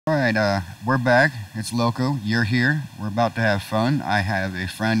Alright, we're back. It's Loco. You're here. We're about to have fun. I have a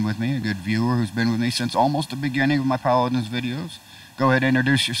friend with me, a good viewer who's been with me since almost the beginning of my Paldins videos. Go ahead and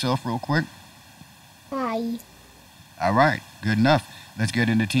introduce yourself real quick. Hi. Alright, good enough. Let's get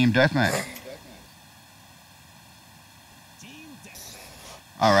into Team Deathmatch.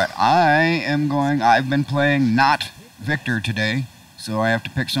 Alright, I've been playing not Victor today, so I have to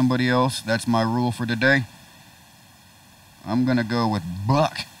pick somebody else. That's my rule for today. I'm gonna go with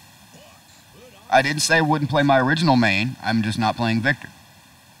Buck. I didn't say I wouldn't play my original main. I'm just not playing Victor.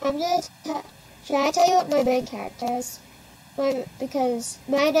 Should I tell you what my main character is? Because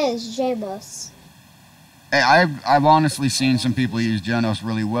mine is Jamos. Hey, I've honestly seen some people use Genos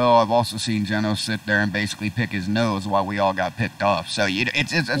really well. I've also seen Genos sit there and basically pick his nose while we all got picked off. So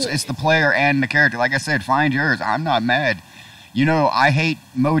it's the player and the character. Like I said, find yours. I'm not mad. You know, I hate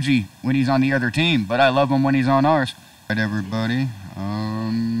Moji when he's on the other team, but I love him when he's on ours. All right, everybody.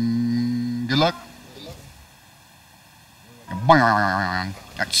 Good luck.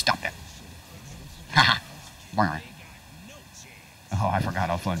 Stop that. Haha. Oh, I forgot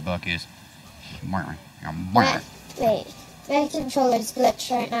how fun Buck is. Wait, my controller's glitched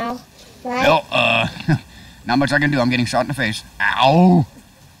right now. Right? Well, not much I can do. I'm getting shot in the face. Ow!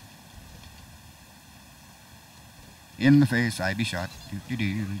 In the face, I be shot.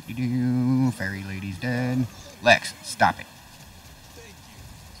 Fairy lady's dead. Lex, stop it.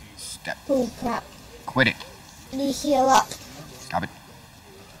 Stop. Oh, crap. Quit it. I need to heal up. Stop it.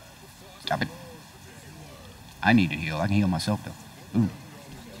 Stop it. I need to heal. I can heal myself, though. Ooh.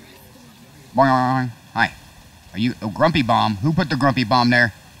 Boing. Hi. Are you a grumpy bomb? Who put the grumpy bomb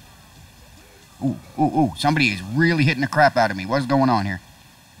there? Ooh. Somebody is really hitting the crap out of me. What's going on here?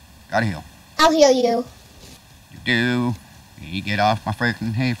 Gotta heal. I'll heal you. You do. You get off my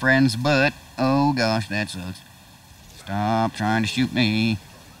freaking hey friend's butt. Oh gosh, that sucks. Stop trying to shoot me.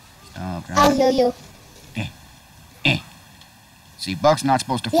 Stop trying. I'll heal you. See, Buck's not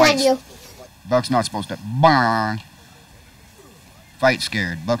supposed to Behind fight. you. Buck's not supposed to burn. Fight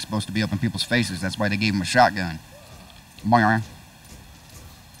scared. Buck's supposed to be up in people's faces. That's why they gave him a shotgun. Burn.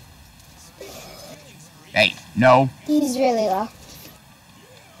 Hey, no. He's really low.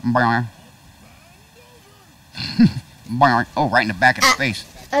 Burn. Burn. Oh, right in the back of his face.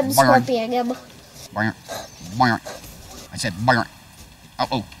 I'm scorpioning him. Burn. I said burn.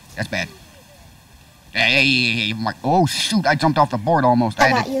 Oh, that's bad. Hey. Oh, shoot. I jumped off the board almost.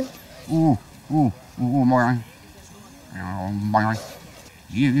 I got you. Ooh, burn. Burn.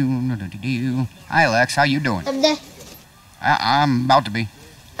 You. Hi, Lex. How you doing? I'm dead. I'm about to be.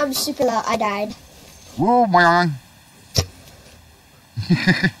 I'm super low. I died. Woo, burn.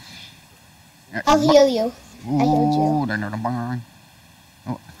 I'll heal you. Ooh, I healed you. Burn.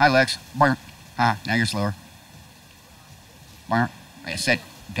 Oh, hi, Lex. Burn. Ah, now you're slower. Burn. I said,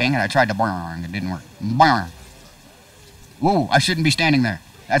 dang it, I tried to burn. It didn't work. Burn. Ooh, I shouldn't be standing there.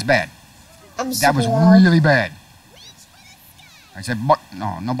 That's bad. That was really bad. I said,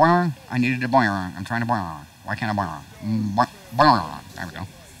 no burn. I needed to burn. I'm trying to burn. Why can't I burn? Burn. There we go.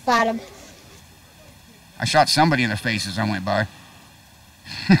 Got him. I shot somebody in the face as I went by.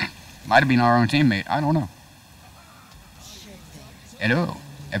 Might have been our own teammate. I don't know. Hello,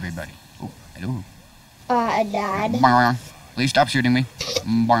 everybody. Oh, hello. I died. Burn. Please stop shooting me.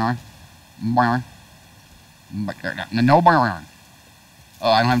 Burn. No burn. Oh,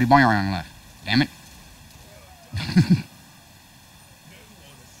 I don't have any burn left. Damn it.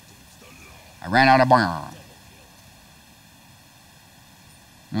 I ran out of burn.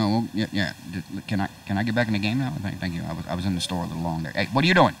 Oh, well, yeah. Can I get back in the game now? Thank you. I was in the store a little long there. Hey, what are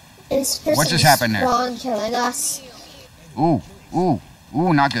you doing? What just happened there? Spawn killing us. Ooh,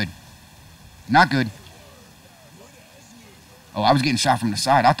 not good. Not good. Oh, I was getting shot from the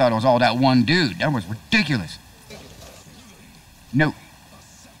side. I thought it was all that one dude. That was ridiculous. Nope.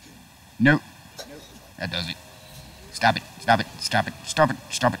 That does it. Stop it.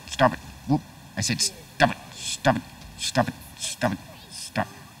 Whoop. I said stop it.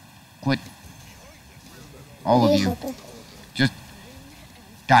 Quit. All of you. Just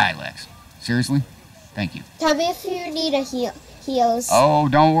die, Lex. Seriously? Thank you. Tell me if you need a heals. Oh,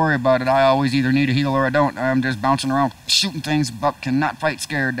 don't worry about it. I always either need a heal or I don't. I'm just bouncing around shooting things. Buck cannot fight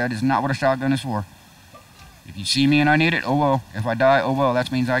scared. That is not what a shotgun is for. If you see me and I need it, oh well. If I die, oh well.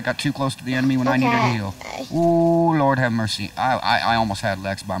 That means I got too close to the enemy when I needed a heal. Ooh, Lord have mercy. I almost had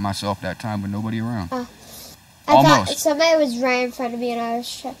Lex by myself that time with nobody around. I thought somebody was right in front of me and I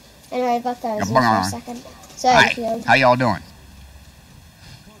thought that was you for a second. So I healed. How y'all doing?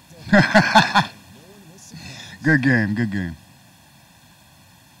 Good game.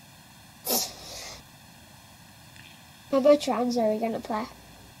 How much rounds are we gonna play?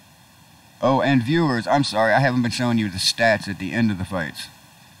 Oh, and viewers, I'm sorry, I haven't been showing you the stats at the end of the fights.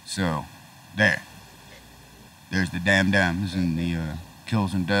 So, there. There's the dams and the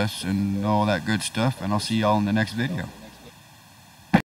kills and deaths and all that good stuff, and I'll see y'all in the next video.